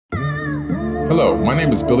Hello, my name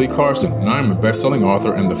is Billy Carson, and I am a best-selling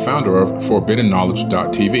author and the founder of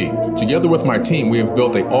ForbiddenKnowledge.tv. Together with my team, we have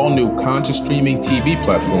built an all-new conscious streaming TV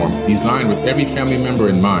platform designed with every family member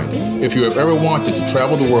in mind. If you have ever wanted to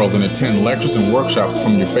travel the world and attend lectures and workshops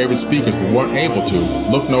from your favorite speakers but weren't able to,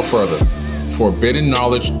 look no further.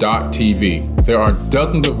 ForbiddenKnowledge.tv. There are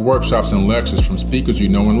dozens of workshops and lectures from speakers you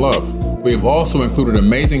know and love. We have also included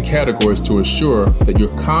amazing categories to assure that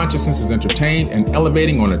your consciousness is entertained and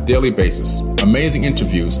elevating on a daily basis. Amazing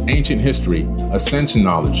interviews, ancient history, ascension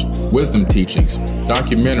knowledge, wisdom teachings,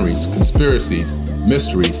 documentaries, conspiracies,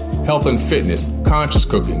 mysteries, health and fitness, conscious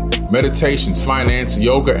cooking, meditations, finance,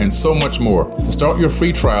 yoga, and so much more. To start your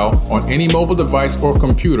free trial on any mobile device or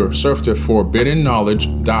computer, surf to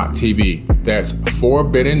ForbiddenKnowledge.tv. That's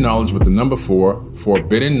Forbidden Knowledge with the number 4,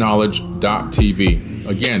 ForbiddenKnowledge.tv.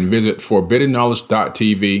 Again, visit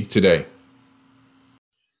ForbiddenKnowledge.tv today.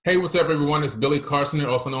 Hey, what's up, everyone? It's Billy Carson,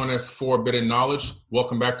 also known as Forbidden Knowledge.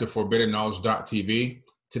 Welcome back to ForbiddenKnowledge.tv.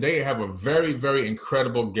 Today, I have a very, very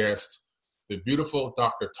incredible guest, the beautiful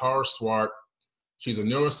Dr. Tara Swart. She's a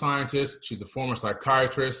neuroscientist. She's a former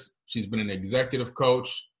psychiatrist. She's been an executive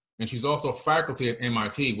coach, and she's also faculty at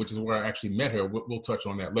MIT, which is where I actually met her. We'll touch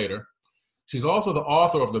on that later. She's also the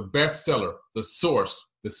author of the bestseller, The Source,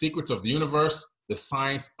 The Secrets of the Universe, The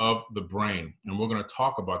Science of the Brain. And we're going to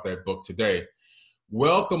talk about that book today.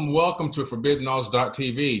 Welcome to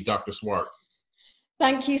ForbiddenKnowledge.tv, Dr. Swart.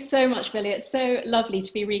 Thank you so much, Billy. It's so lovely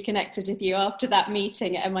to be reconnected with you after that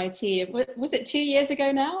meeting at MIT. Was it 2 years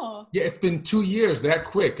ago now? Or? Yeah, it's been 2 years, that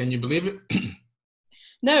quick. Can you believe it?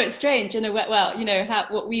 No, it's strange.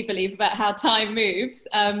 What we believe about how time moves.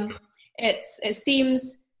 It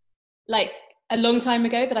seems like a long time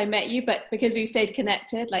ago that I met you, but because we've stayed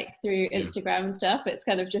connected, like through Instagram and stuff, it's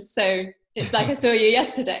kind of just it's like I saw you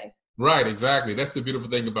yesterday. Right, exactly. That's the beautiful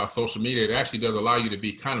thing about social media. It actually does allow you to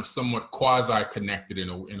be kind of somewhat quasi-connected in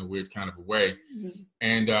a weird kind of a way. Mm-hmm.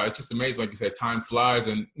 And it's just amazing, like you said, time flies.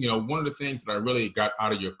 And, one of the things that I really got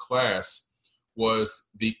out of your class was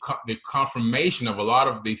the confirmation of a lot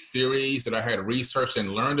of the theories that I had researched and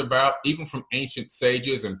learned about, even from ancient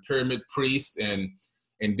sages and pyramid priests and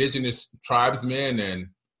indigenous tribesmen, and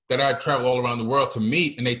that I traveled all around the world to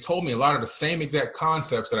meet. And they told me a lot of the same exact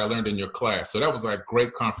concepts that I learned in your class. So that was like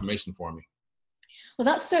great confirmation for me. Well,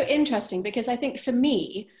 that's so interesting, because I think for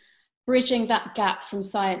me, bridging that gap from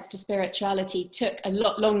science to spirituality took a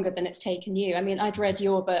lot longer than it's taken you. I mean, I'd read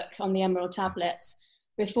your book on the Emerald Tablets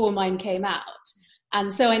before mine came out.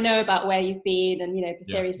 And so I know about where you've been and, the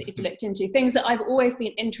theories that you've looked into, things that I've always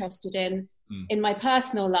been interested in my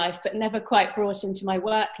personal life, but never quite brought into my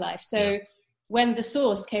work life. So when The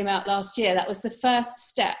Source came out last year, that was the first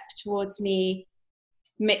step towards me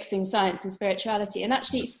mixing science and spirituality. And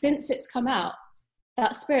actually, since it's come out,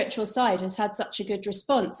 that spiritual side has had such a good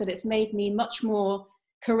response that it's made me much more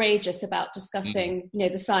courageous about discussing,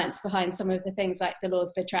 the science behind some of the things like the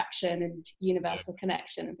laws of attraction and universal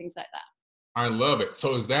connection and things like that. I love it.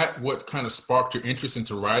 So is that what kind of sparked your interest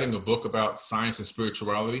into writing a book about science and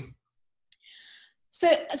spirituality? So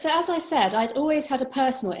as I said, I'd always had a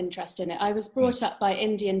personal interest in it. I was brought up by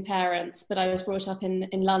Indian parents, but I was brought up in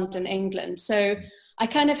London, England. So I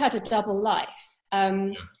kind of had a double life.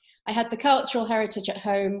 I had the cultural heritage at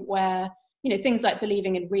home where, things like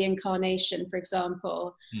believing in reincarnation, for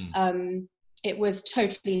example, it was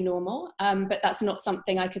totally normal. But that's not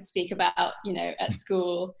something I could speak about, at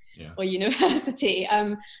school or university.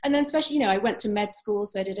 And then especially, I went to med school,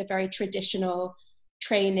 so I did a very traditional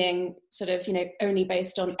training, sort of, only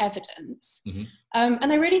based on evidence.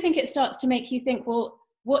 And I really think it starts to make you think, well,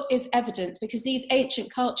 what is evidence? Because these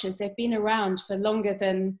ancient cultures, they've been around for longer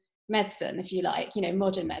than medicine, if you like,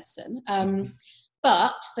 modern medicine.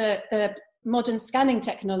 But the modern scanning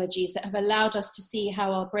technologies that have allowed us to see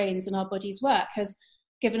how our brains and our bodies work has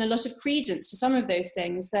given a lot of credence to some of those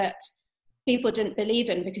things that people didn't believe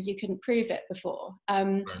in because you couldn't prove it before.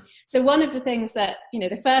 So one of the things that,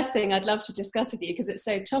 the first thing I'd love to discuss with you, because it's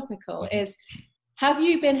so topical, is have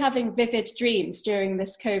you been having vivid dreams during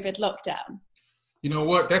this COVID lockdown? You know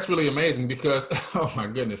what? That's really amazing because, oh my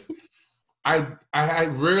goodness, I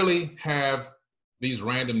rarely have these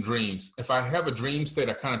random dreams. If I have a dream state,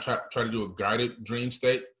 I kind of try to do a guided dream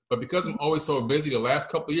state. But because I'm always so busy the last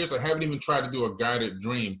couple of years, I haven't even tried to do a guided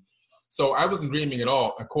dream. So I wasn't dreaming at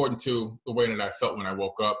all, according to the way that I felt when I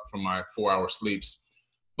woke up from my 4-hour sleeps.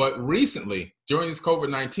 But recently, during this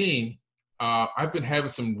COVID-19, I've been having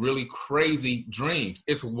some really crazy dreams.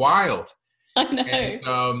 It's wild. I know.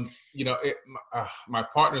 And, my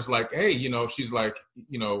partner's like, hey, she's like,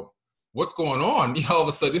 what's going on? All of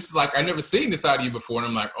a sudden, this is like, I never seen this out of you before. And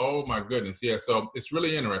I'm like, oh my goodness. Yeah. So it's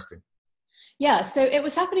really interesting. Yeah, so it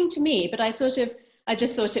was happening to me, but I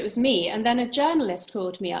just thought it was me. And then a journalist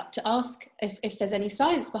called me up to ask if there's any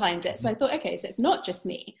science behind it. So I thought, okay, so it's not just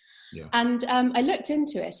me. Yeah. And I looked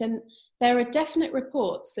into it, and there are definite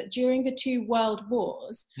reports that during the 2 world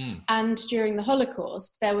wars and during the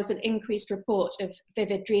Holocaust, there was an increased report of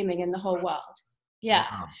vivid dreaming in the whole world. Yeah.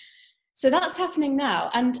 Wow. So that's happening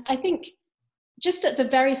now. And I think just at the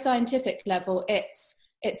very scientific level, it's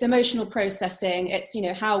emotional processing. It's,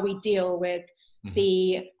 how we deal with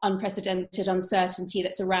the unprecedented uncertainty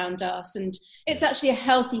that's around us. And it's actually a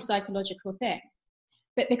healthy psychological thing.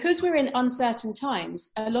 But because we're in uncertain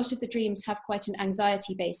times, a lot of the dreams have quite an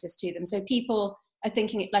anxiety basis to them. So people are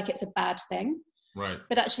thinking it like it's a bad thing. Right.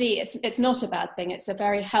 But actually, it's not a bad thing. It's a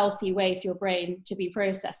very healthy way for your brain to be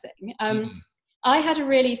processing. I had a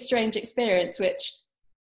really strange experience, which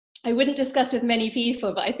I wouldn't discuss with many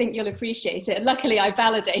people, but I think you'll appreciate it. Luckily, I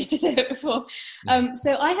validated it before.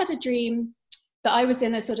 So I had a dream that I was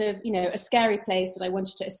in a sort of, a scary place that I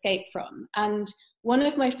wanted to escape from. And one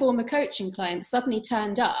of my former coaching clients suddenly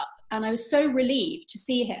turned up, and I was so relieved to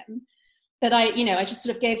see him that I just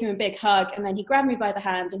sort of gave him a big hug, and then he grabbed me by the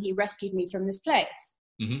hand and he rescued me from this place.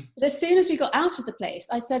 But as soon as we got out of the place,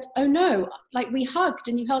 I said, oh no, like we hugged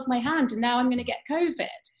and you held my hand and now I'm going to get COVID.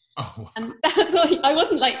 Oh, wow. And that's all. I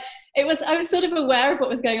wasn't like, I was sort of aware of what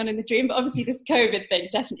was going on in the dream, but obviously this COVID thing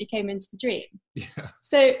definitely came into the dream. Yeah.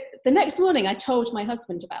 So the next morning I told my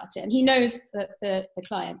husband about it, and he knows the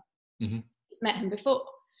client. He's met him before.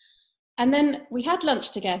 And then we had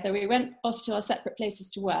lunch together. We went off to our separate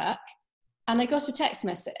places to work, and I got a text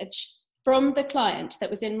message from the client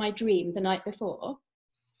that was in my dream the night before.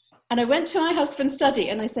 And I went to my husband's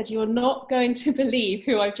study and I said, you're not going to believe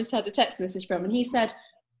who I've just had a text message from. And he said,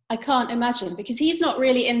 I can't imagine, because he's not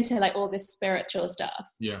really into like all this spiritual stuff.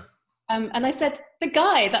 Yeah. And I said, the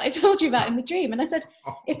guy that I told you about in the dream. And I said,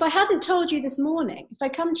 if I hadn't told you this morning, if I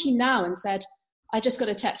come to you now and said, I just got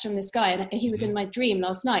a text from this guy and he was in my dream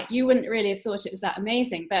last night, you wouldn't really have thought it was that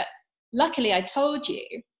amazing. But luckily I told you.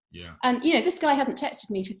 Yeah. And, this guy hadn't texted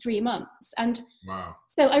me for 3 months. And wow.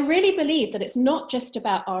 So I really believe that it's not just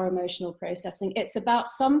about our emotional processing. It's about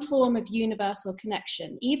some form of universal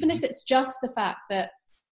connection, even if it's just the fact that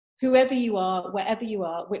whoever you are, wherever you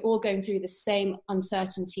are, we're all going through the same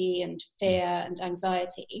uncertainty and fear and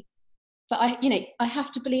anxiety. But I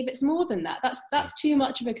have to believe it's more than that. That's too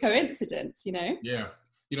much of a coincidence, Yeah.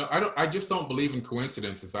 I just don't believe in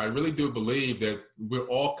coincidences. I really do believe that we're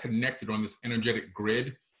all connected on this energetic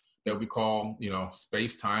grid that we call,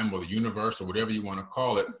 space-time or the universe or whatever you want to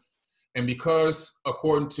call it. And because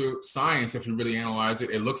according to science, if you really analyze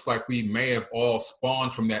it, it looks like we may have all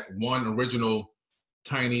spawned from that one original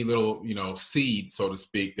tiny little, seed, so to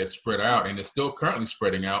speak, that spread out, and it's still currently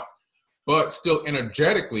spreading out. But still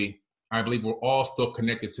energetically, I believe we're all still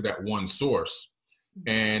connected to that one source.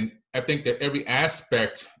 And I think that every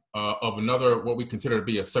aspect of another, what we consider to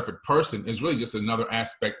be a separate person, is really just another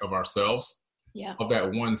aspect of ourselves. Yeah. Of that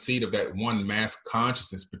one seed, of that one mass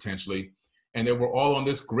consciousness potentially. And that we're all on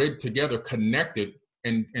this grid together, connected,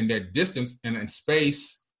 and that distance and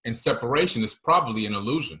space and separation is probably an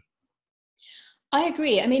illusion. I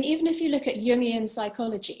agree. I mean, even if you look at Jungian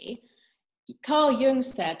psychology, Carl Jung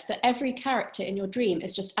said that every character in your dream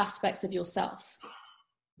is just aspects of yourself.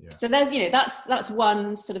 Yeah. So there's, that's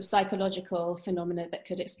one sort of psychological phenomena that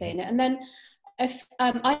could explain it. And then if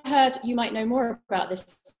I heard, you might know more about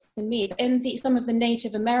this than me, but in some of the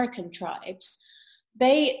Native American tribes,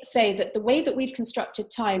 they say that the way that we've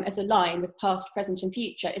constructed time as a line with past, present, and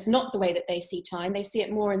future is not the way that they see time. They see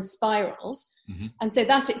it more in spirals. And so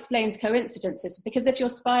that explains coincidences, because if you're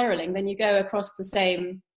spiraling, then you go across the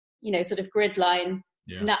same, sort of grid line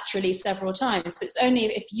naturally several times. But it's only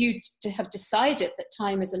if you have decided that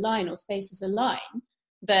time is a line or space is a line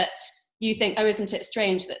that you think, oh, isn't it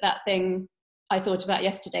strange that thing I thought about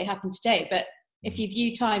yesterday happened today? But if you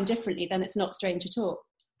view time differently, then it's not strange at all.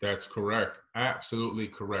 That's correct. Absolutely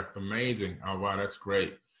correct. Amazing. Oh, wow, that's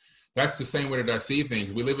great. That's the same way that I see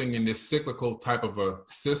things. We're living in this cyclical type of a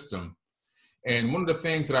system. And one of the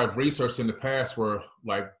things that I've researched in the past were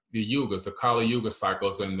like the yugas, the Kali Yuga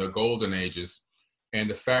cycles and the golden ages. And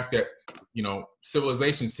the fact that,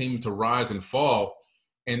 civilizations seem to rise and fall.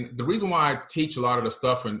 And the reason why I teach a lot of the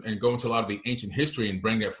stuff and go into a lot of the ancient history and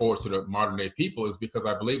bring that forward to the modern day people is because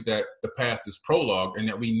I believe that the past is prologue, and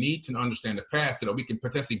that we need to understand the past so that we can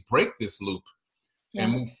potentially break this loop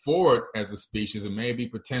and move forward as a species, and maybe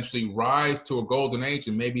potentially rise to a golden age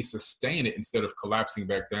and maybe sustain it instead of collapsing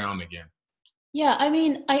back down again. Yeah, I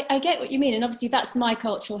mean, I get what you mean. And obviously that's my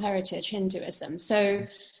cultural heritage, Hinduism. So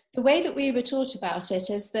the way that we were taught about it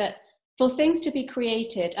is that for things to be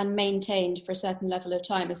created and maintained for a certain level of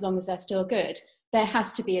time, as long as they're still good, there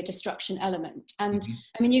has to be a destruction element. And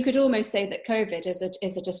I mean, you could almost say that COVID is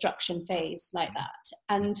a destruction phase like that.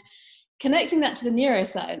 And connecting that to the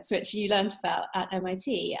neuroscience, which you learned about at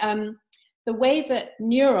MIT, the way that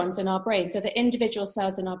neurons in our brain, so the individual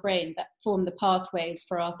cells in our brain that form the pathways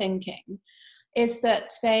for our thinking, is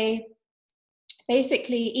that they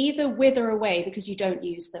basically either wither away because you don't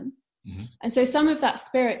use them. And so some of that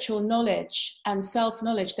spiritual knowledge and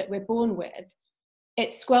self-knowledge that we're born with,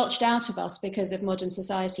 it's squelched out of us because of modern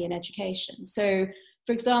society and education. So,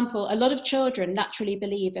 for example, a lot of children naturally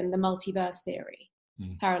believe in the multiverse theory,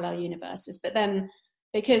 parallel universes, but then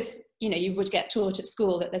because, you know, you would get taught at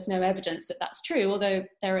school that there's no evidence that that's true, although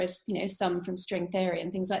there is, you know, some from string theory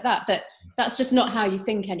and things like that, that's just not how you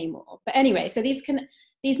think anymore. But anyway, so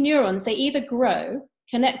these neurons, they either grow,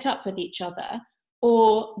 connect up with each other,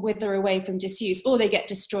 or wither away from disuse, or they get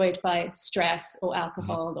destroyed by stress or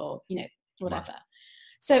alcohol or, you know, whatever.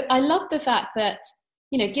 So I love the fact that,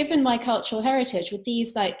 you know, given my cultural heritage with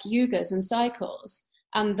these like yugas and cycles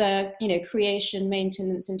and the, you know, creation,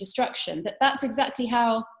 maintenance and destruction, that's exactly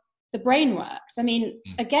how the brain works. I mean,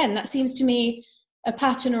 again, that seems to me a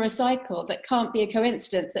pattern or a cycle that can't be a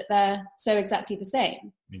coincidence that they're so exactly the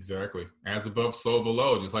same. Exactly. As above, so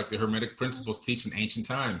below, just like the Hermetic principles teach in ancient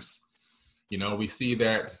times. You know, we see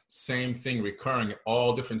that same thing recurring at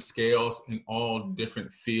all different scales in all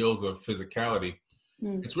different fields of physicality.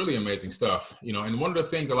 It's really amazing stuff, you know, and one of the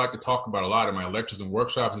things I like to talk about a lot in my lectures and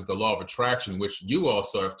workshops is the law of attraction, which you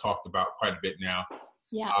also have talked about quite a bit now.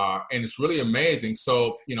 Yeah. And it's really amazing.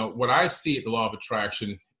 So, you know, what I see at the law of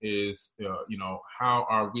attraction is, you know,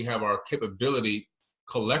 how we have our capability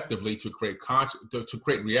collectively to create to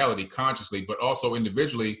create reality consciously, but also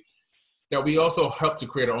individually, that we also help to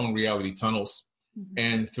create our own reality tunnels.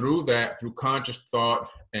 And through that, through conscious thought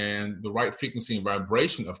and the right frequency and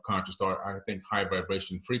vibration of conscious thought, I think high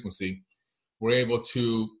vibration frequency, we're able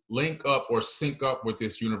to link up or sync up with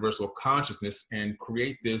this universal consciousness and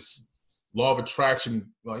create this law of attraction,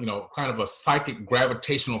 you know, kind of a psychic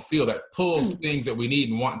gravitational field that pulls things that we need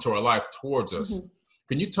and want into our life towards us.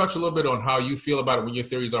 Can you touch a little bit on how you feel about it, what your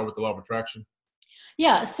theories are with the law of attraction?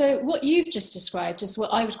 Yeah, so what you've just described is what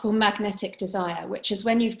I would call magnetic desire, which is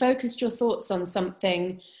when you've focused your thoughts on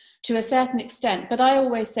something to a certain extent. But I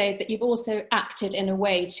always say that you've also acted in a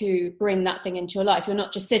way to bring that thing into your life. You're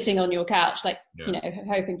not just sitting on your couch, like, you know,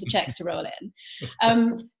 hoping for checks to roll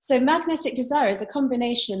in. So magnetic desire is a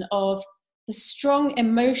combination of the strong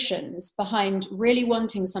emotions behind really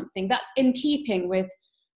wanting something that's in keeping with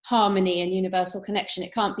harmony and universal connection.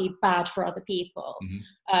 It can't be bad for other people,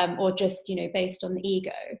 or just, you know, based on the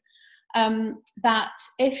ego. That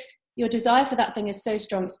if your desire for that thing is so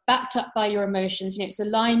strong, it's backed up by your emotions, you know, it's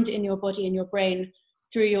aligned in your body and your brain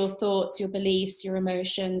through your thoughts, your beliefs, your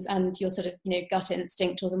emotions, and your sort of, you know, gut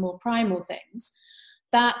instinct or the more primal things,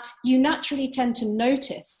 that you naturally tend to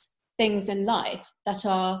notice things in life that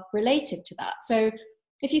are related to that. So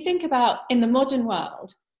if you think about in the modern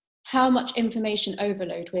world, how much information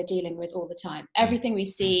overload we're dealing with all the time. Everything we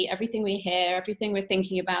see, everything we hear, everything we're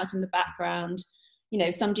thinking about in the background, you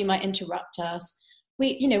know, somebody might interrupt us.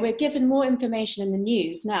 We're given more information in the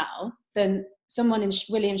news now than someone in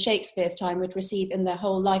William Shakespeare's time would receive in their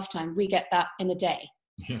whole lifetime. We get that in a day.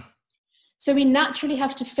 Yeah. So we naturally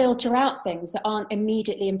have to filter out things that aren't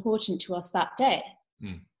immediately important to us that day.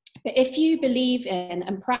 But if you believe in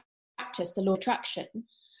and practice the law of attraction,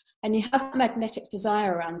 and you have magnetic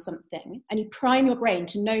desire around something, and you prime your brain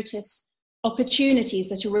to notice opportunities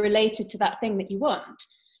that are related to that thing that you want,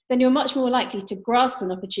 then you're much more likely to grasp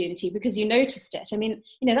an opportunity because you noticed it. I mean,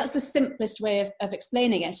 you know, that's the simplest way of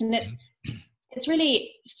explaining it. And it's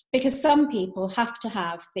really because some people have to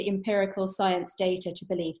have the empirical science data to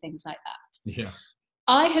believe things like that. Yeah.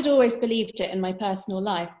 I had always believed it in my personal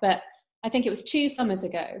life, but I think it was 2 summers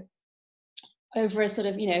ago, over a sort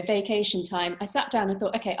of, you know, vacation time, I sat down and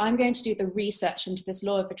thought, okay, I'm going to do the research into this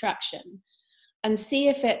law of attraction and see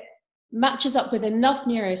if it matches up with enough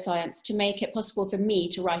neuroscience to make it possible for me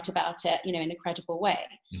to write about it, you know, in a credible way.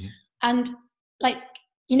 And like,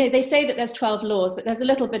 you know, they say that there's 12 laws, but there's a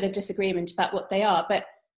little bit of disagreement about what they are, but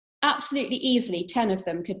absolutely easily 10 of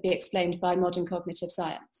them could be explained by modern cognitive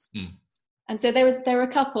science. And so there were a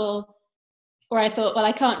couple where I thought, well,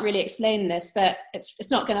 I can't really explain this, but it's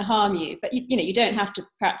not going to harm you. But, you know, you don't have to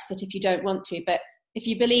practice it if you don't want to. But if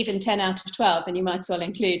you believe in 10 out of 12, then you might as well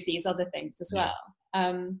include these other things as well.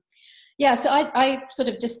 So I sort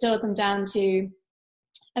of distilled them down to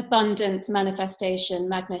abundance, manifestation,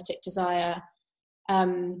 magnetic desire.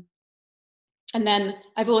 And then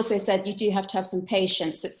I've also said you do have to have some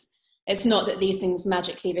patience. it's not that these things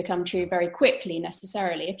magically become true very quickly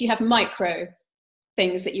necessarily. If you have micro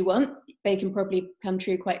things that you want, they can probably come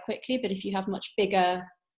true quite quickly. But if you have much bigger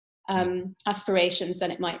aspirations,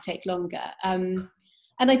 then it might take longer. And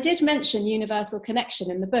I did mention universal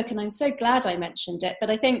connection in the book, and I'm so glad I mentioned it,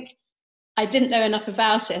 but I think I didn't know enough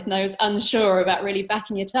about it and I was unsure about really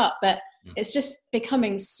backing it up. But it's just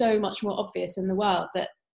becoming so much more obvious in the world that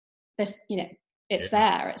this, it's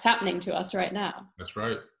there, it's happening to us right now. That's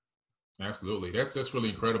right. Absolutely. That's really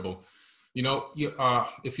incredible.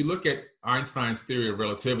 If you look at Einstein's theory of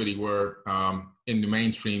relativity, where in the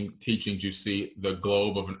mainstream teachings, you see the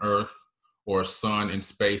globe of an Earth or a sun in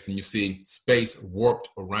space, and you see space warped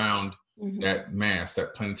around that mass,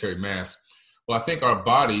 that planetary mass. Well, I think our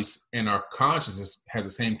bodies and our consciousness has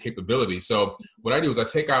the same capability. So what I do is I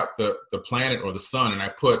take out the planet or the sun and I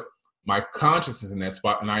put my consciousness in that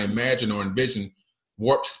spot, and I imagine or envision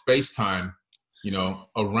warped space-time,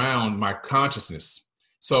 around my consciousness.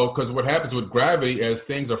 So, because what happens with gravity, as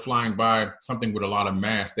things are flying by something with a lot of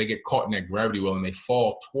mass, they get caught in that gravity well and they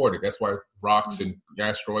fall toward it. That's why rocks and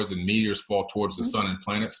asteroids and meteors fall towards the sun and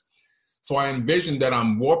planets. So I envision that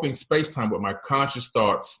I'm warping space-time with my conscious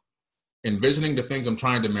thoughts, envisioning the things I'm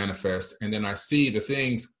trying to manifest, and then I see the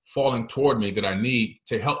things falling toward me that I need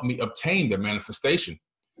to help me obtain the manifestation.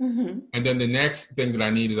 And then the next thing that I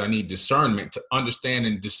need discernment to understand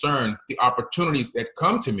and discern the opportunities that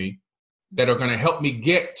come to me that are going to help me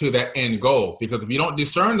get to that end goal. Because if you don't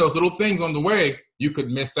discern those little things on the way, you could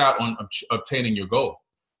miss out on obtaining your goal.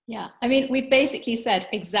 Yeah. I mean, we basically said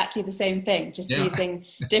exactly the same thing, just using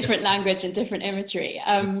different language and different imagery,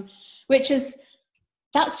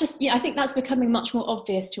 that's just, I think that's becoming much more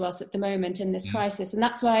obvious to us at the moment in this crisis. And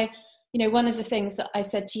that's why, one of the things that I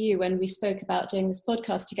said to you when we spoke about doing this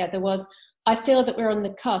podcast together was, I feel that we're on the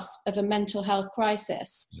cusp of a mental health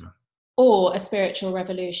crisis or a spiritual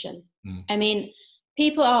revolution. I mean,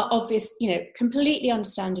 people are completely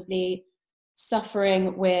understandably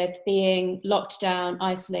suffering with being locked down,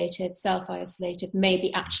 isolated, self-isolated,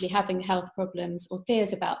 maybe actually having health problems or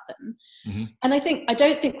fears about them. And I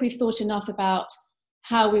don't think we've thought enough about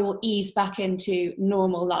how we will ease back into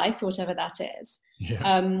normal life, whatever that is.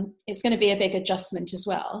 It's going to be a big adjustment as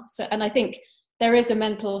well. So, and I think there is a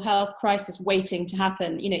mental health crisis waiting to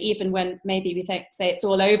happen, even when maybe we say it's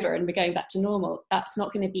all over and we're going back to normal. That's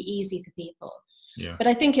not going to be easy for people. But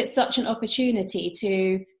I think it's such an opportunity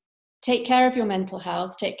to take care of your mental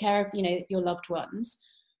health, take care of, your loved ones,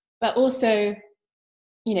 but also,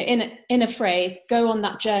 in a phrase, go on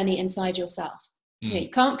that journey inside yourself. You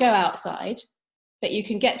can't go outside, but you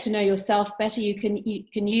can get to know yourself better. You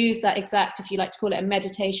can use that exact, if you like to call it a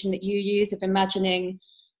meditation that you use, of imagining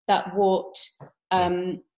that warped,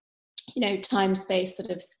 time-space sort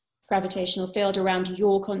of gravitational field around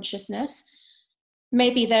your consciousness.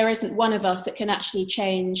 Maybe there isn't one of us that can actually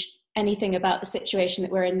change anything about the situation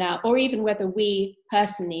that we're in now, or even whether we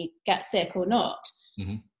personally get sick or not.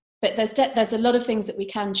 But there's a lot of things that we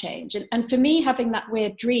can change. And for me, having that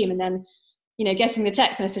weird dream and then, getting the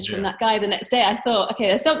text message from that guy the next day, I thought, okay,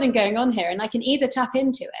 there's something going on here, and I can either tap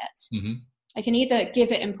into it, I can either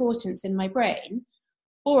give it importance in my brain,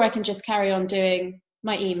 or I can just carry on doing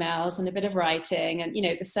my emails and a bit of writing and,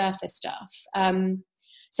 the surface stuff.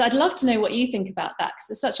 So I'd love to know what you think about that,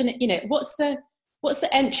 because it's such an, what's the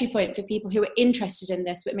entry point for people who are interested in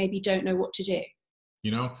this but maybe don't know what to do?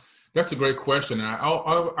 That's a great question. And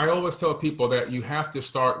I always tell people that you have to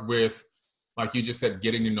start with, like you just said,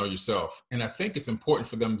 getting to know yourself. And I think it's important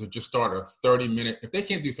for them to just start a 30-minute, if they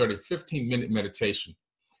can't do 30, 15-minute meditation.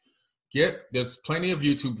 There's plenty of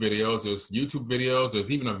YouTube videos.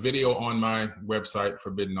 There's even a video on my website,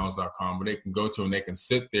 forbiddenknowledge.com, where they can go to and they can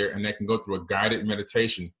sit there and they can go through a guided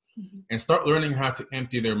meditation and start learning how to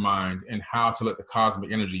empty their mind and how to let the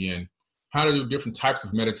cosmic energy in, how to do different types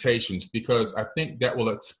of meditations, because I think that will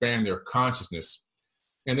expand their consciousness.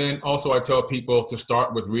 And then also I tell people to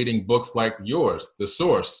start with reading books like yours, The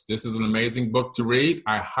Source. This is an amazing book to read.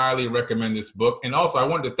 I highly recommend this book. And also I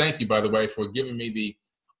wanted to thank you, by the way, for giving me the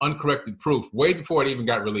uncorrected proof way before it even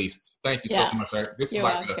got released. Thank you so much. This is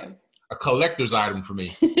like a collector's item for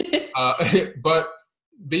me. But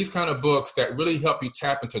these kind of books that really help you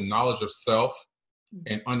tap into knowledge of self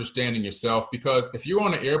and understanding yourself, because if you're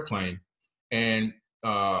on an airplane and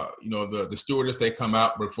the stewardess, they come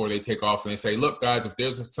out before they take off and they say, look, guys, if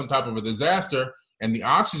there's some type of a disaster and the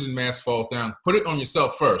oxygen mask falls down, put it on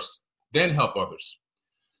yourself first, then help others.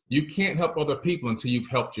 You can't help other people until you've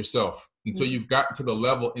helped yourself, until you've gotten to the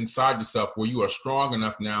level inside yourself where you are strong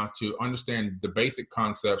enough now to understand the basic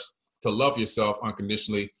concepts, to love yourself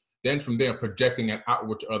unconditionally. Then from there, projecting it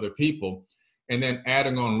outward to other people, and then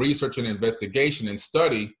adding on research and investigation and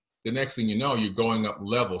study the next thing you know, you're going up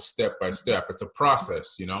levels step by step. It's a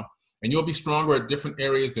process, and you'll be stronger at different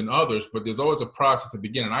areas than others, but there's always a process to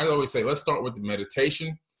begin. And I always say, let's start with the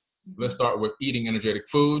meditation. Let's start with eating energetic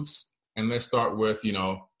foods. And let's start with,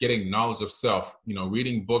 getting knowledge of self,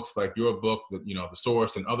 reading books like your book, The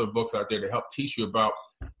Source, and other books out there to help teach you about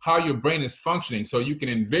how your brain is functioning so you can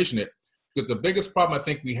envision it. Because the biggest problem I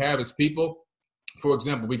think we have is people, for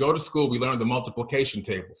example, we go to school, we learn the multiplication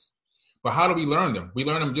tables. But how do we learn them? We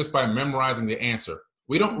learn them just by memorizing the answer.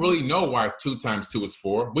 We don't really know why 2 times 2 is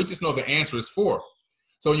 4. We just know the answer is 4.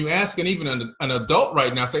 So when you ask even an adult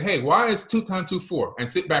right now, say, hey, why is 2 times 2 4? And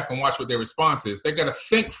sit back and watch what their response is. They got to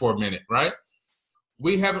think for a minute, right?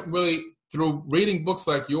 We haven't really, through reading books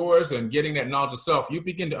like yours and getting that knowledge of self, you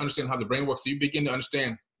begin to understand how the brain works. So you begin to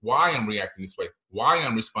understand why I'm reacting this way, why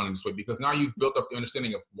I'm responding this way, because now you've built up the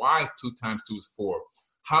understanding of why 2 times 2 is 4,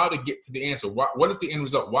 how to get to the answer. What is the end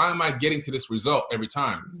result? Why am I getting to this result every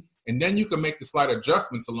time? And then you can make the slight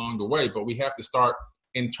adjustments along the way, but we have to start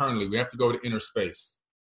internally. We have to go to inner space.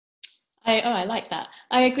 I like that.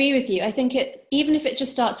 I agree with you. I think even if it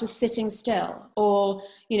just starts with sitting still or,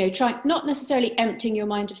 trying, not necessarily emptying your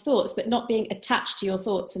mind of thoughts, but not being attached to your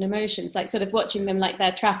thoughts and emotions, like sort of watching them like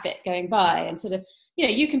they're traffic going by and sort of,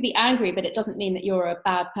 you can be angry, but it doesn't mean that you're a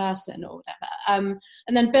bad person or whatever.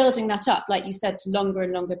 And then building that up, like you said, to longer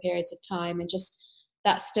and longer periods of time and just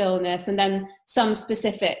that stillness. And then some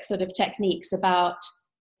specific sort of techniques about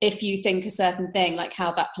if you think a certain thing, like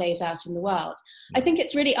how that plays out in the world. I think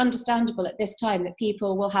it's really understandable at this time that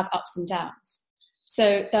people will have ups and downs.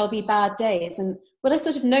 So there'll be bad days. And what I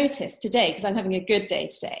sort of noticed today, because I'm having a good day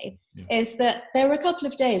today, is that there were a couple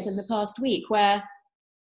of days in the past week where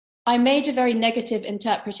I made a very negative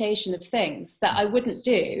interpretation of things that I wouldn't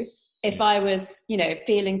do if I was,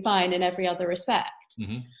 feeling fine in every other respect.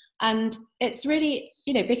 And it's really,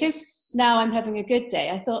 because now I'm having a good day,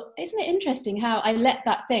 I thought, isn't it interesting how I let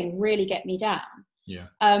that thing really get me down?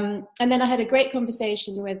 And then I had a great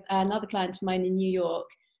conversation with another client of mine in New York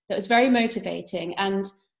that was very motivating. And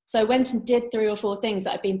so I went and did 3 or 4 things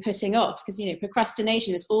that I've been putting off because,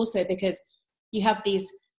 procrastination is also because you have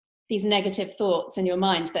these negative thoughts in your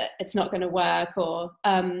mind that it's not going to work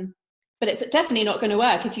but it's definitely not going to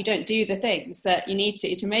work if you don't do the things that you need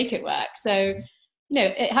to make it work. So,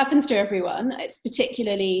 it happens to everyone. It's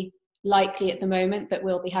particularly likely at the moment that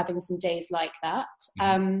we'll be having some days like that.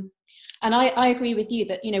 And I agree with you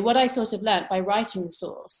that, what I sort of learned by writing The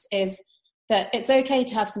Source is that it's okay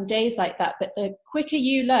to have some days like that, but the quicker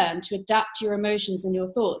you learn to adapt your emotions and your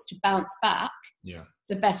thoughts to bounce back,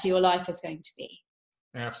 the better your life is going to be.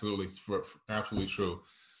 Absolutely. Absolutely true.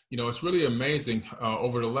 It's really amazing.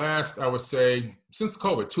 Over the last, I would say, since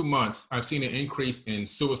COVID, 2 months, I've seen an increase in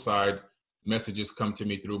suicide messages come to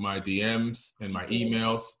me through my DMs and my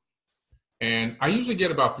emails. And I usually get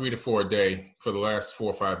about 3 to 4 a day for the last 4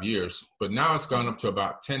 or 5 years, but now it's gone up to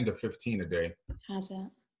about 10 to 15 a day. Has it?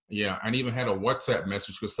 Yeah. I even had a WhatsApp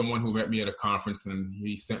message because someone who met me at a conference and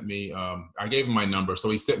he sent me, I gave him my number. So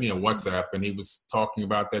he sent me a WhatsApp and he was talking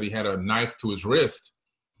about that he had a knife to his wrist.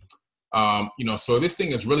 So this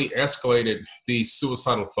thing has really escalated these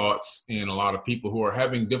suicidal thoughts in a lot of people who are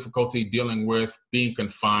having difficulty dealing with being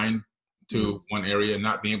confined to one area,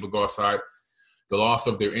 not being able to go outside, the loss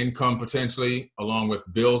of their income potentially, along with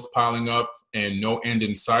bills piling up and no end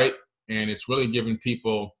in sight. And it's really giving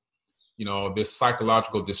people, this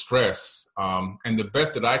psychological distress. And the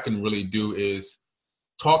best that I can really do is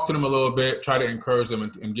talk to them a little bit, try to encourage them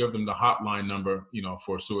and give them the hotline number,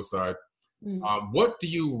 for suicide. What do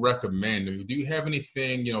you recommend? Do you have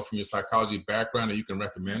anything, from your psychology background that you can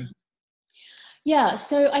recommend? Yeah,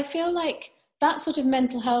 so I feel like that sort of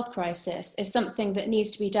mental health crisis is something that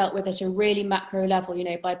needs to be dealt with at a really macro level,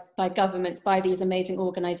 by governments, by these amazing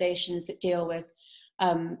organizations that deal with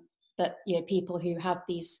people who have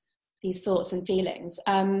these thoughts and feelings.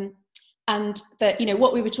 And that,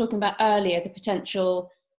 what we were talking about earlier, the potential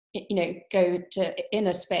go to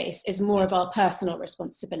inner space is more of our personal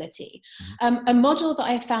responsibility. A model that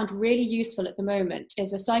I have found really useful at the moment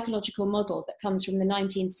is a psychological model that comes from the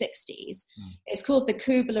 1960s. It's called the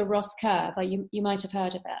Kubler-Ross curve. You might have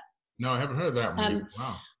heard of it. No, I haven't heard of that one.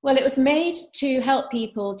 Wow. Well, it was made to help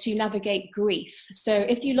people to navigate grief. So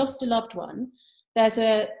if you lost a loved one, there's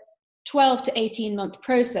a 12 to 18 month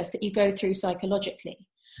process that you go through psychologically.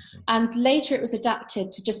 And later it was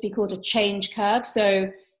adapted to just be called a change curve.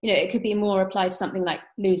 So it could be more applied to something like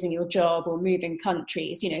losing your job or moving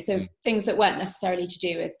countries, things that weren't necessarily to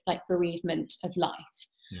do with like bereavement of life.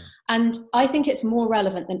 And I think it's more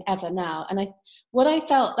relevant than ever now. And what I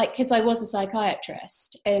felt like, because I was a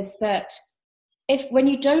psychiatrist, is that when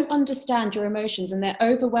you don't understand your emotions and they're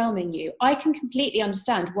overwhelming you, I can completely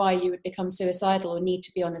understand why you would become suicidal or need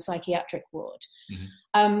to be on a psychiatric ward.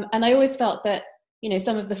 And I always felt that,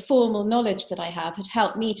 some of the formal knowledge that I have had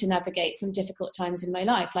helped me to navigate some difficult times in my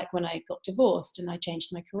life, like when I got divorced and I changed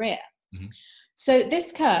my career. So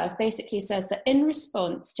this curve basically says that in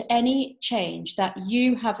response to any change that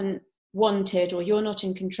you haven't wanted or you're not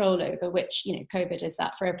in control over, which, COVID is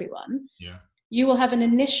that for everyone, you will have an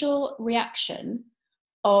initial reaction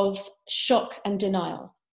of shock and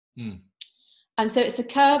denial. And so it's a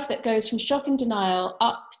curve that goes from shock and denial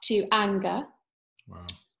up to anger. Wow.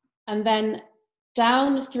 And then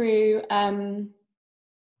down through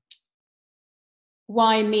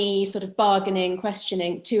why me, sort of bargaining,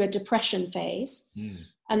 questioning, to a depression phase.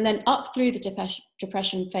 And then up through the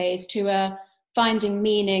depression phase to a finding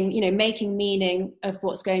meaning, making meaning of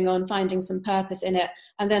what's going on, finding some purpose in it.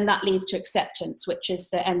 And then that leads to acceptance, which is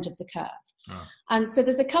the end of the curve. And so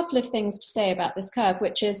there's a couple of things to say about this curve,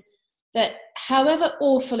 which is that however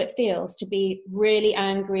awful it feels to be really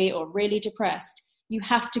angry or really depressed, you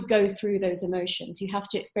have to go through those emotions. You have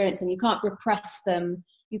to experience them. You can't repress them.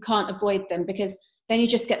 You can't avoid them, because then you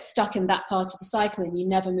just get stuck in that part of the cycle and you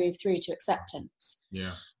never move through to acceptance.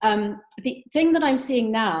 The thing that I'm seeing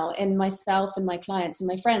now in myself and my clients and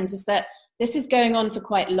my friends is that this is going on for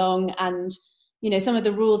quite long, and some of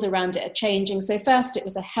the rules around it are changing. So first it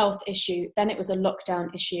was a health issue, then it was a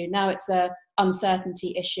lockdown issue, now it's a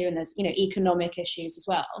uncertainty issue, and there's economic issues as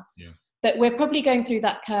well. But we're probably going through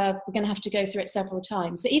that curve. We're going to have to go through it several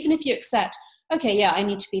times. So even if you accept, okay, yeah, I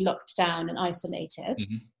need to be locked down and isolated,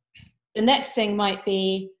 the next thing might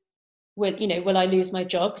be, will I lose my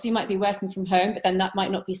job? Because you might be working from home, but then that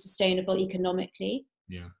might not be sustainable economically.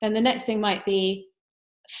 Then the next thing might be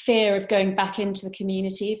fear of going back into the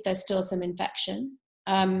community if there's still some infection.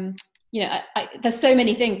 There's so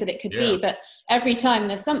many things that it could be, but every time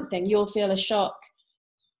there's something, you'll feel a shock.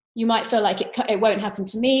 You might feel like it won't happen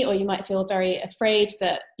to me, or you might feel very afraid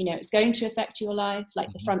that, it's going to affect your life,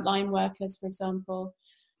 like the frontline workers, for example.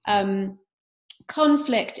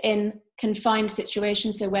 Conflict in confined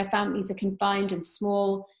situations, so where families are confined in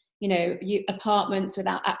small, apartments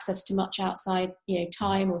without access to much outside,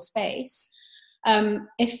 time or space.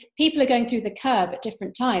 If people are going through the curve at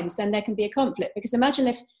different times, then there can be a conflict, because imagine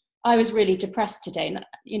if I was really depressed today,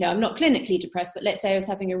 I'm not clinically depressed, but let's say I was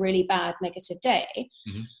having a really bad negative day,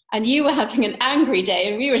 and you were having an angry day,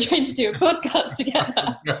 and we were trying to do a podcast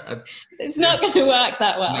together. It's not going to work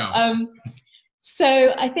that well. No.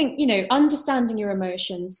 So I think, understanding your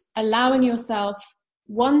emotions, allowing yourself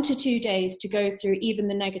 1 to 2 days to go through even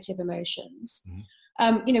the negative emotions.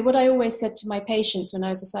 What I always said to my patients when I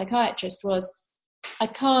was a psychiatrist was, I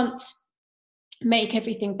can't make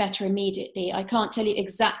everything better immediately. I can't tell you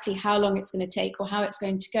exactly how long it's going to take or how it's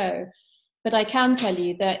going to go. But I can tell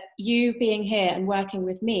you that you being here and working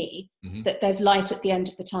with me, that there's light at the end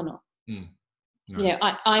of the tunnel. Nice.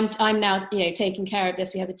 I'm now, taking care of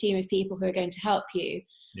this. We have a team of people who are going to help you.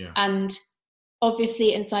 And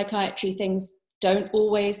obviously in psychiatry, things don't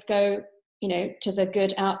always go, to the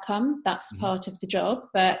good outcome. That's part of the job,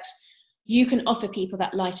 but you can offer people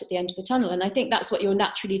that light at the end of the tunnel. And I think that's what you're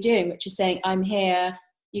naturally doing, which is saying, I'm here,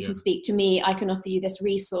 you can speak to me, I can offer you this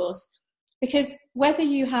resource. Because whether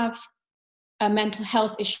you have a mental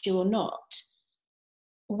health issue or not,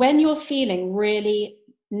 when you're feeling really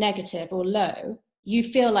negative or low, you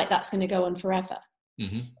feel like that's going to go on forever.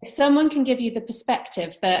 If someone can give you the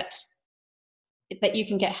perspective that you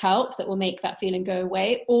can get help that will make that feeling go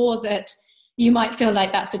away, or that you might feel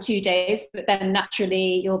like that for 2 days, but then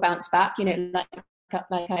naturally you'll bounce back,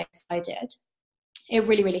 like I did, it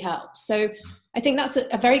really, really helps. So I think that's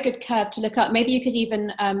a very good curve to look up. Maybe you could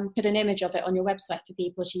even put an image of it on your website for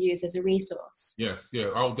people to use as a resource. Yes,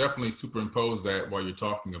 I'll definitely superimpose that while you're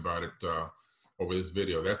talking about it over this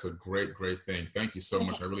video. That's a great, great thing. Thank you so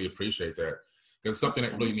much. I really appreciate that, because it's something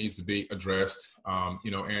that really needs to be addressed.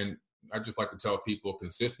 And I just like to tell people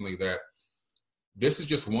consistently that this is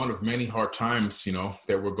just one of many hard times,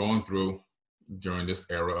 that we're going through during this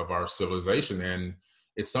era of our civilization. And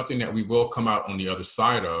it's something that we will come out on the other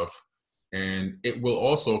side of. And it will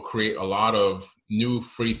also create a lot of new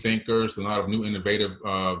free thinkers, a lot of new innovative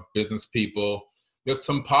business people. There's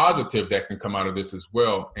some positive that can come out of this as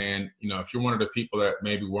well. And, if you're one of the people that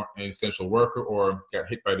maybe weren't an essential worker or got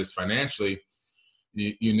hit by this financially,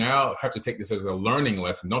 you now have to take this as a learning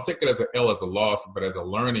lesson. Don't take it as an L as a loss, but as a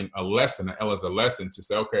lesson, an L as a lesson to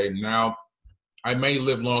say, okay, now I may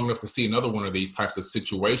live long enough to see another one of these types of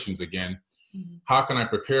situations again. How can I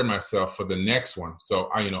prepare myself for the next one? So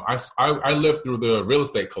I lived through the real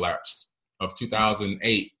estate collapse of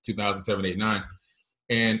 2008, 2007, 8, 9.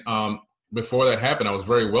 And before that happened, I was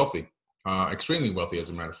very wealthy, extremely wealthy, as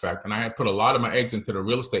a matter of fact. And I had put a lot of my eggs into the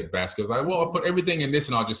real estate basket. I was like, well, I'll put everything in this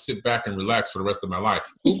and I'll just sit back and relax for the rest of my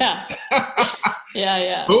life. Oops. Yeah.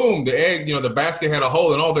 Yeah. Boom, the egg, the basket had a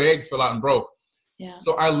hole and all the eggs fell out and broke. Yeah.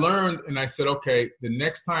 So I learned and I said, okay, the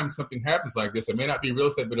next time something happens like this, it may not be real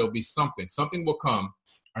estate, but it'll be something. Something will come.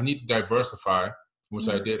 I need to diversify, which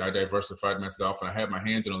I did. I diversified myself and I had my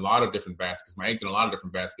hands in a lot of different baskets, my eggs in a lot of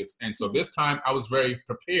different baskets. And so this time I was very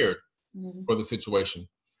prepared for the situation.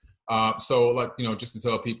 So like, just to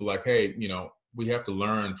tell people like, hey, we have to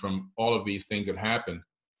learn from all of these things that happen,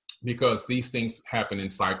 because these things happen in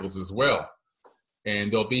cycles as well.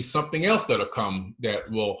 And there'll be something else that'll come that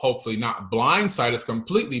will hopefully not blindside us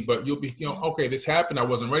completely, but you'll be, okay, this happened. I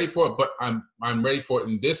wasn't ready for it, but I'm ready for it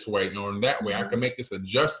in this way or in that way. I can make this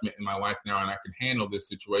adjustment in my life now, and I can handle this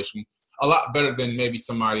situation a lot better than maybe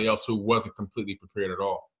somebody else who wasn't completely prepared at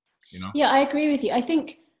all. Yeah, I agree with you. I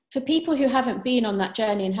think for people who haven't been on that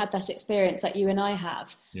journey and had that experience like you and I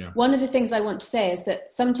have, one of the things I want to say is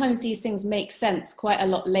that sometimes these things make sense quite a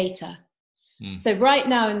lot later. So right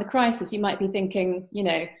now in the crisis, you might be thinking,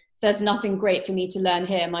 there's nothing great for me to learn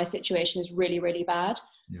here. My situation is really, really bad.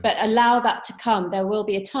 But allow that to come. There will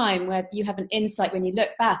be a time where you have an insight when you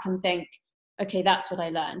look back and think, okay, that's what I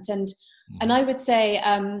learned. And I would say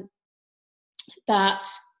that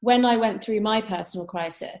when I went through my personal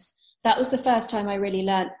crisis, that was the first time I really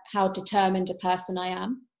learned how determined a person I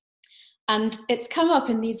am. And it's come up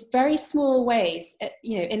in these very small ways,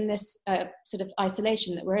 in this sort of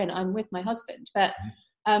isolation that we're in. I'm with my husband, but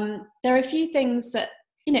there are a few things that,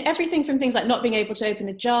 everything from things like not being able to open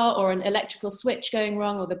a jar or an electrical switch going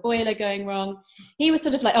wrong or the boiler going wrong. He was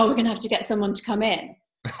sort of like, oh, we're going to have to get someone to come in.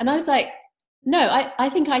 And I was like, no, I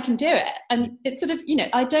think I can do it. And it's sort of,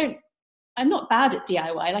 I'm not bad at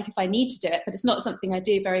DIY, like if I need to do it, but it's not something I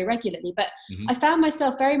do very regularly. But I found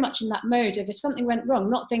myself very much in that mode of if something went wrong,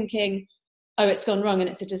 not thinking, oh, it's gone wrong and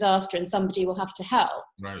it's a disaster and somebody will have to help.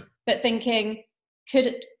 Right. But thinking,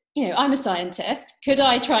 I'm a scientist. Could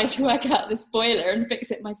I try to work out this boiler and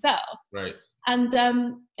fix it myself? Right. And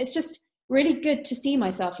it's just really good to see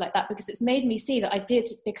myself like that, because it's made me see that I did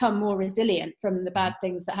become more resilient from the bad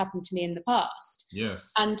things that happened to me in the past.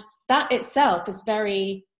 Yes. And that itself is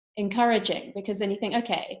very encouraging, because then you think,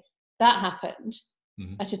 okay, that happened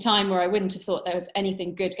at a time where I wouldn't have thought there was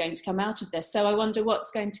anything good going to come out of this. So I wonder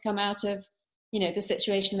what's going to come out of the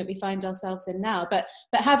situation that we find ourselves in now. But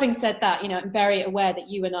having said that, I'm very aware that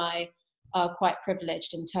you and I are quite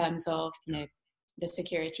privileged in terms of, the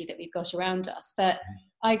security that we've got around us. But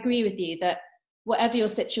I agree with you that whatever your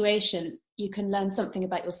situation, you can learn something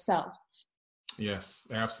about yourself. Yes,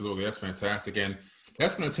 absolutely. That's fantastic. And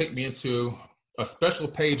that's going to take me into a special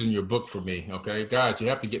page in your book for me. Okay, guys, you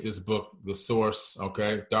have to get this book, The Source.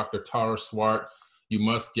 Okay. Dr. Tara Swart. You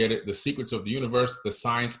must get it. The Secrets of the Universe, The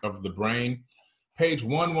Science of the Brain. Page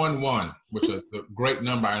 111, which is a great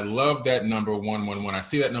number. I love that number 111. I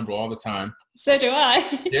see that number all the time. So do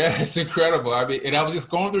I. Yeah, it's incredible. I was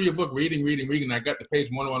just going through your book, reading. And I got to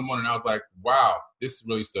page 111 and I was like, wow, this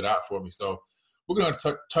really stood out for me. So we're going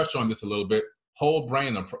to touch on this a little bit.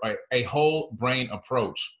 A whole brain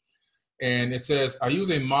approach. And it says, I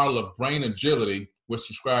use a model of brain agility, which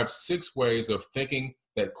describes 6 ways of thinking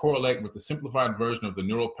that correlate with the simplified version of the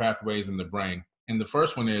neural pathways in the brain. And the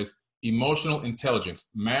first one is emotional intelligence,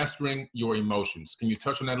 mastering your emotions. Can you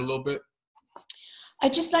touch on that a little bit?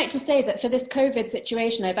 I'd just like to say that for this COVID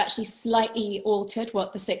situation, I've actually slightly altered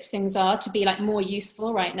what the 6 things are to be more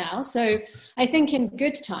useful right now. So I think in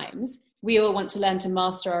good times, we all want to learn to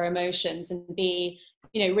master our emotions and be,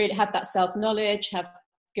 really have that self-knowledge, have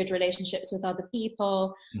good relationships with other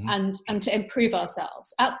people, and to improve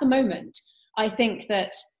ourselves. At the moment, I think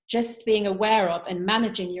that just being aware of and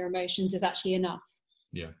managing your emotions is actually enough.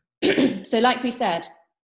 Yeah. So like we said,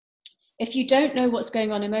 if you don't know what's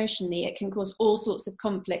going on emotionally, it can cause all sorts of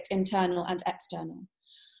conflict, internal and external.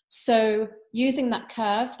 So using that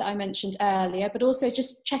curve that I mentioned earlier, but also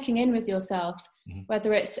just checking in with yourself,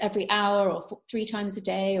 whether it's every hour or 3 times a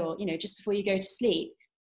day or, just before you go to sleep,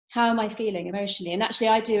 how am I feeling emotionally? And actually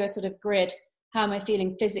I do a sort of grid. How am I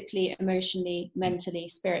feeling physically, emotionally, mentally,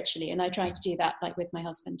 spiritually? And I try to do that with my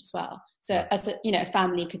husband as well. So as a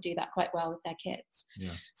family could do that quite well with their kids.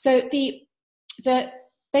 Yeah. So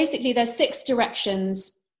basically there's 6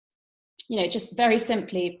 directions, just very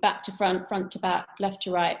simply, back to front, front to back, left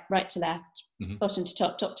to right, right to left, bottom to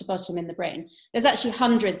top, top to bottom in the brain. There's actually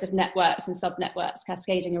hundreds of networks and sub-networks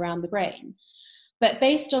cascading around the brain. But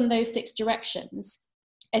based on those 6 directions,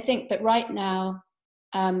 I think that right now,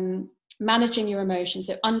 managing your emotions,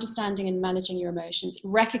 so understanding and managing your emotions,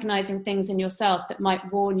 recognizing things in yourself that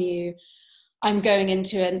might warn you I'm going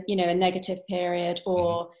into a negative period,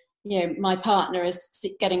 or my partner is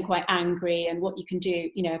getting quite angry, and what you can do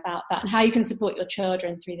about that, and how you can support your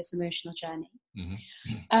children through this emotional journey.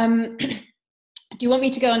 Do you want me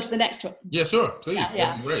to go on to the next one? Yeah, sure, please.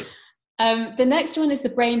 Yeah. That'd be great. The next one is the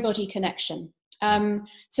brain-body connection.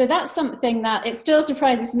 So that's something that it still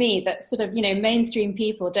surprises me that sort of, mainstream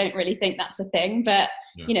people don't really think that's a thing. But,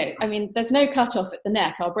 there's no cutoff at the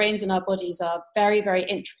neck. Our brains and our bodies are very, very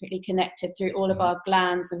intricately connected through all of our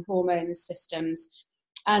glands and hormones systems.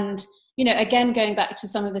 And, again, going back to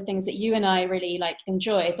some of the things that you and I really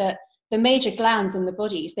enjoy, that the major glands in the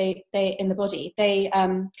bodies, they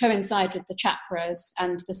coincide with the chakras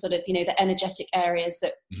and the sort of, the energetic areas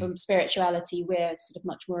that from spirituality we're sort of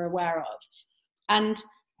much more aware of. And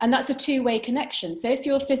that's a two-way connection. So if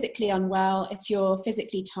you're physically unwell, if you're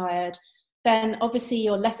physically tired, then obviously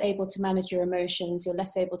you're less able to manage your emotions, you're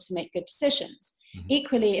less able to make good decisions.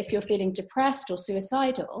 Equally, if you're feeling depressed or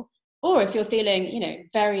suicidal, or if you're feeling,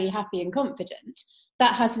 very happy and confident,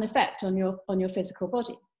 that has an effect on your physical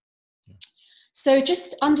body. So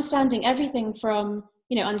just understanding everything from,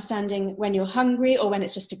 understanding when you're hungry or when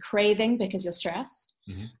it's just a craving because you're stressed,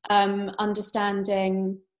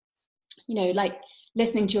 understanding,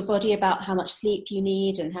 listening to your body about how much sleep you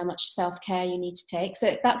need and how much self-care you need to take.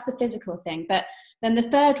 So that's the physical thing. But then the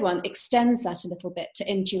third one extends that a little bit to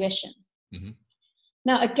intuition.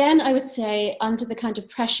 Now, again, I would say under the kind of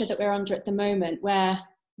pressure that we're under at the moment, where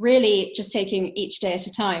really just taking each day at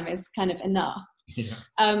a time is kind of enough.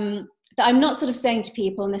 That I'm not sort of saying to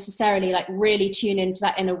people necessarily really tune into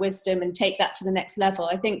that inner wisdom and take that to the next level.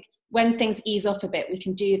 I think when things ease off a bit, we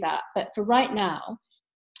can do that. But for right now,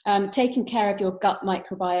 taking care of your gut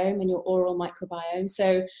microbiome and your oral microbiome.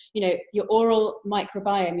 So, your oral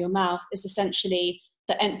microbiome, your mouth, is essentially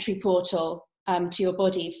the entry portal to your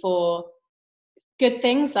body for good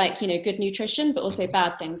things like, good nutrition, but also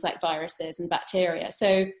bad things like viruses and bacteria.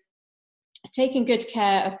 So taking good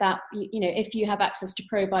care of that, if you have access to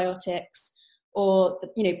probiotics or,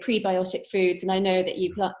 prebiotic foods, and I know that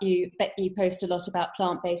you post a lot about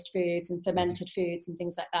plant-based foods and fermented foods and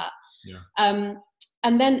things like that.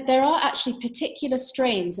 And then there are actually particular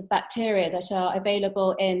strains of bacteria that are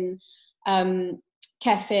available in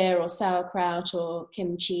kefir or sauerkraut or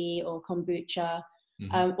kimchi or kombucha,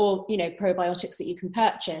 or, probiotics that you can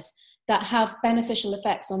purchase that have beneficial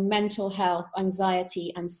effects on mental health,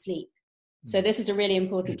 anxiety, and sleep. So this is a really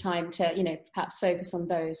important time to, perhaps focus on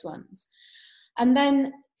those ones. And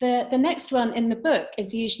then the next one in the book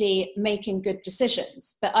is usually making good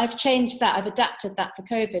decisions. But I've changed that. I've adapted that for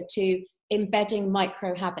COVID to embedding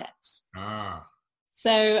micro habits.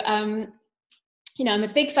 So, I'm a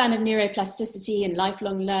big fan of neuroplasticity and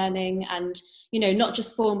lifelong learning and, not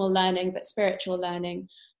just formal learning, but spiritual learning.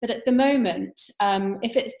 But at the moment,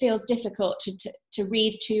 if it feels difficult to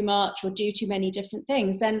read too much or do too many different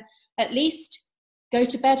things, then at least go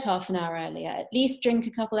to bed half an hour earlier, at least drink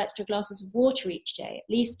a couple extra glasses of water each day, at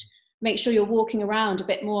least make sure you're walking around a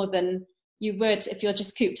bit more than you would if you're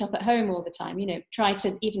just cooped up at home all the time. Try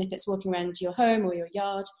to, even if it's walking around your home or your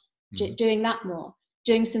yard, doing that more,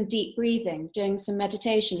 doing some deep breathing, doing some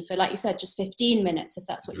meditation for, like you said, just 15 minutes, if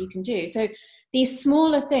that's what you can do. So these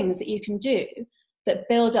smaller things that you can do that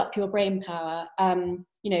build up your brain power,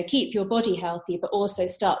 keep your body healthy, but also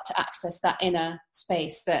start to access that inner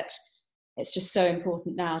space that it's just so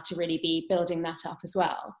important now to really be building that up as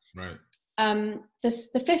well. Right.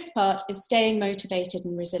 The fifth part is staying motivated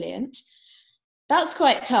and resilient. That's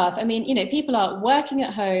quite tough. People are working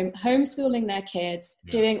at home, homeschooling their kids,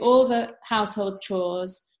 doing all the household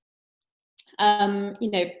chores, trying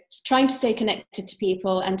to stay connected to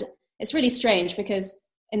people. And it's really strange because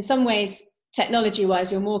in some ways,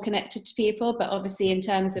 technology-wise, you're more connected to people, but obviously in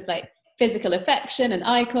terms of physical affection and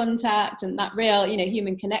eye contact and that real,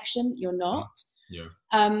 human connection, you're not.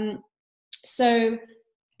 So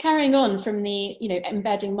carrying on from the,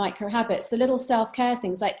 embedding micro habits, the little self-care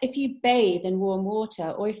things, like if you bathe in warm water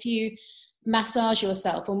or if you massage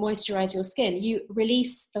yourself or moisturize your skin, you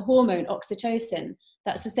release the hormone oxytocin.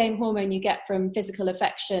 That's the same hormone you get from physical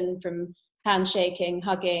affection, from handshaking,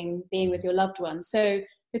 hugging, being with your loved ones. So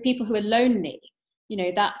for people who are lonely,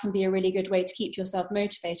 that can be a really good way to keep yourself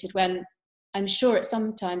motivated when I'm sure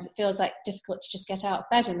sometimes it feels difficult to just get out of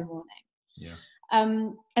bed in the morning.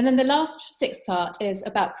 And then the last sixth part is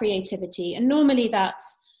about creativity. And normally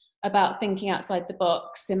that's about thinking outside the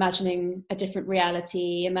box, imagining a different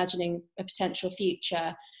reality, imagining a potential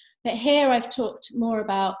future. But here I've talked more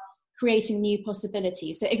about creating new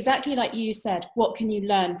possibilities. So exactly like you said, what can you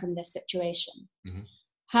learn from this situation?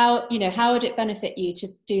 How would it benefit you to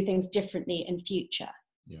do things differently in future?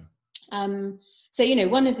 So, you know,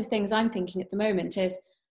 one of the things I'm thinking at the moment is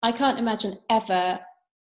I can't imagine ever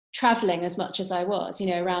traveling as much as I was, you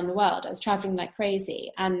know, around the world. I was traveling like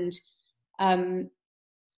crazy. And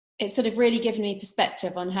it's sort of really given me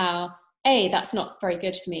perspective on how, A, that's not very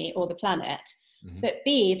good for me or the planet, but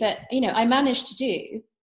B, that, you know, I managed to do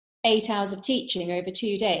 8 hours of teaching over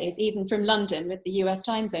 2 days, even from London with the US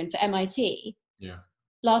time zone for MIT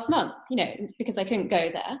last month, you know, because I couldn't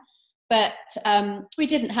go there. But we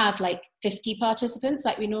didn't have like 50 participants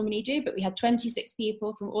like we normally do, but we had 26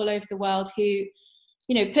 people from all over the world who,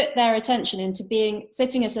 you know, put their attention into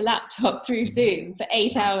sitting at a laptop through Zoom for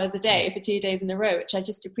 8 hours a day for 2 days in a row, which I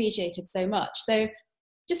just appreciated so much. So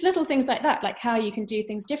just little things like that, like how you can do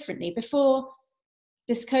things differently. Before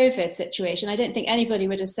this COVID situation, I don't think anybody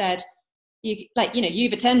would have said, you've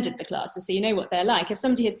attended the classes, so you know what they're like. If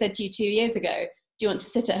somebody had said to you 2 years ago, do you want to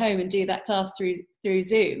sit at home and do that class through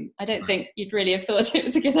Zoom? I don't think you'd really have thought it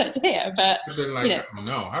was a good idea, but like, you know, oh,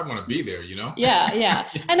 no, I want to be there, you know? Yeah.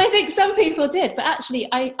 And I think some people did, but actually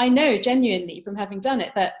I know genuinely from having done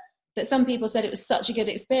it that some people said it was such a good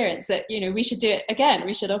experience that, you know, we should do it again.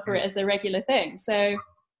 We should offer it as a regular thing. So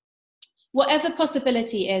whatever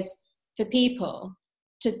possibility is for people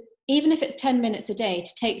to, even if it's 10 minutes a day,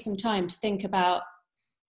 to take some time to think about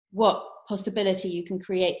what possibility you can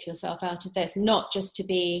create for yourself out of this, not just to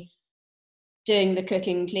be doing the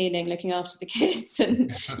cooking, cleaning, looking after the kids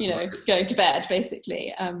and, you know, going to bed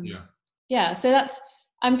basically. So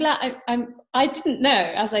I'm glad I didn't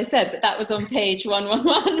know, as I said, that was on page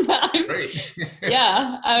 111, but Great.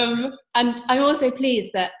 And I'm also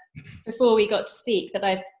pleased that before we got to speak that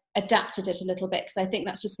I've adapted it a little bit, because I think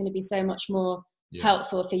that's just going to be so much more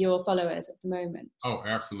helpful for your followers at the moment. Oh,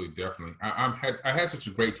 absolutely. Definitely. I had such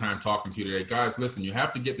a great time talking to you today. Guys, listen, you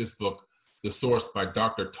have to get this book, The Source by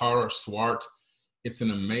Dr. Tara Swart. It's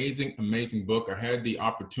an amazing, amazing book. I had the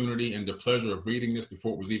opportunity and the pleasure of reading this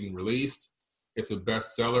before it was even released. It's a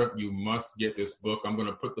bestseller. You must get this book. I'm going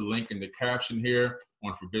to put the link in the caption here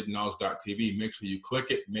on forbiddenknowledge.tv. Make sure you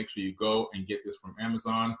click it. Make sure you go and get this from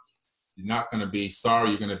Amazon. You're not going to be sorry.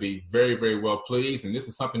 You're going to be very, very well pleased. And this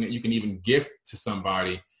is something that you can even gift to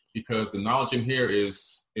somebody, because the knowledge in here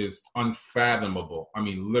is unfathomable. I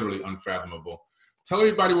mean, literally unfathomable. Tell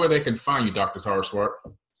everybody where they can find you, Dr. Tara Swart.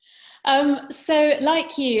 So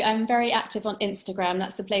like you, I'm very active on Instagram.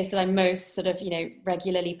 That's the place that I most sort of, you know,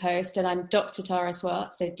 regularly post. And I'm Dr. Tara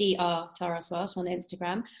Swart, so Dr. Tara Swart on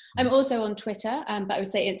Instagram. I'm also on Twitter, but I would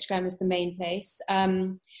say Instagram is the main place.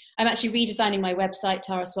 I'm actually redesigning my website,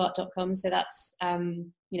 taraswart.com. So that's,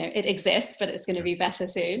 you know, it exists, but it's going to be better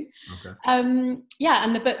soon. Okay.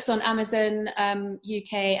 And the book's on Amazon,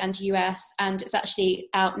 UK and US, and it's actually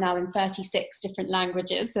out now in 36 different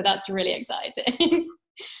languages. So that's really exciting.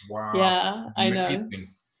 Wow. Yeah, I know.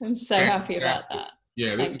 I'm so happy about that.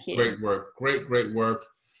 Yeah, this is great work. Great work.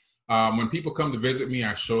 When people come to visit me,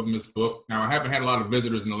 I show them this book. Now, I haven't had a lot of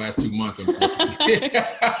visitors in the last 2 months, unfortunately.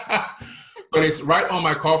 But it's right on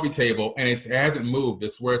my coffee table, and it hasn't moved.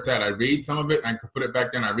 It's where it's at. I read some of it, I can put it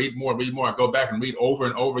back down. I read more. I go back and read over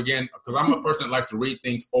and over again, because I'm a person that likes to read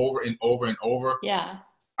things over and over and over. Yeah.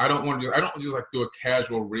 I don't just like do a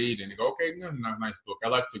casual read and go, okay, nice book. I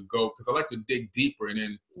like to go, because I like to dig deeper. And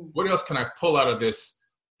then what else can I pull out of this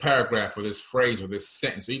paragraph or this phrase or this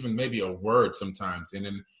sentence, or even maybe a word sometimes. And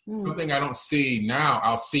then something I don't see now,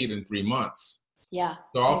 I'll see it in 3 months. Yeah.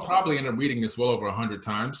 So I'll probably end up reading this well over 100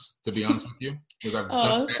 times, to be honest with you, because I've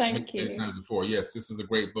done that many times before. Yes, this is a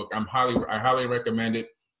great book. I highly recommend it.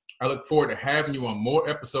 I look forward to having you on more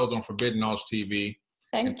episodes on Forbidden Knowledge TV.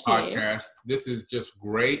 Thank you. Podcast. This is just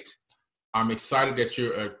great. I'm excited that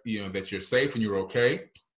you're safe and you're okay.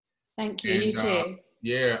 Thank you. You too.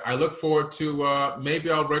 Yeah, I look forward to maybe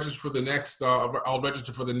I'll register for the next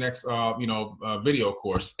video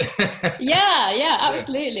course. yeah,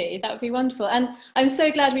 absolutely. That would be wonderful. And I'm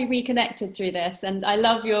so glad we reconnected through this. And I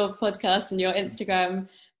love your podcast and your Instagram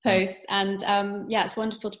posts. And it's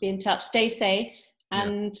wonderful to be in touch. Stay safe,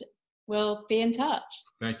 and we'll be in touch.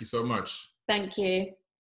 Thank you so much. Thank you.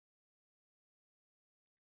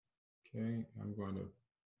 Okay, I'm going to.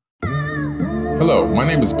 Hello, my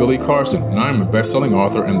name is Billy Carson, and I'm a best-selling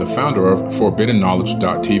author and the founder of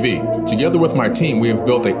forbiddenknowledge.tv. Together with my team, we have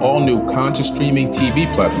built an all-new conscious streaming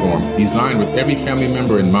TV platform designed with every family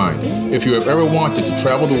member in mind. If you have ever wanted to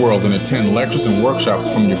travel the world and attend lectures and workshops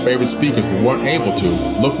from your favorite speakers but weren't able to,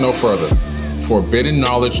 look no further.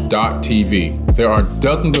 forbiddenknowledge.tv. There are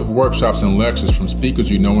dozens of workshops and lectures from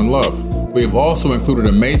speakers you know and love. We have also included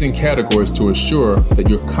amazing categories to assure that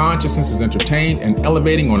your consciousness is entertained and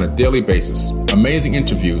elevating on a daily basis. Amazing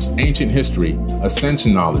interviews, ancient history,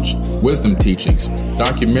 ascension knowledge, wisdom teachings,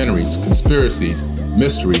 documentaries, conspiracies,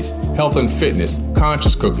 mysteries, health and fitness,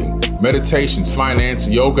 conscious cooking, meditations, finance,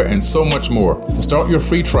 yoga, and so much more. To start your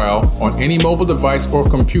free trial on any mobile device or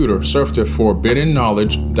computer, surf to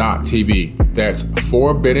forbiddenknowledge.tv. That's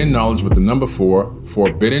Forbidden Knowledge with the number 4,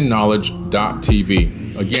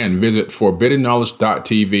 forbiddenknowledge.tv. Again, visit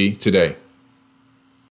forbiddenknowledge.tv today.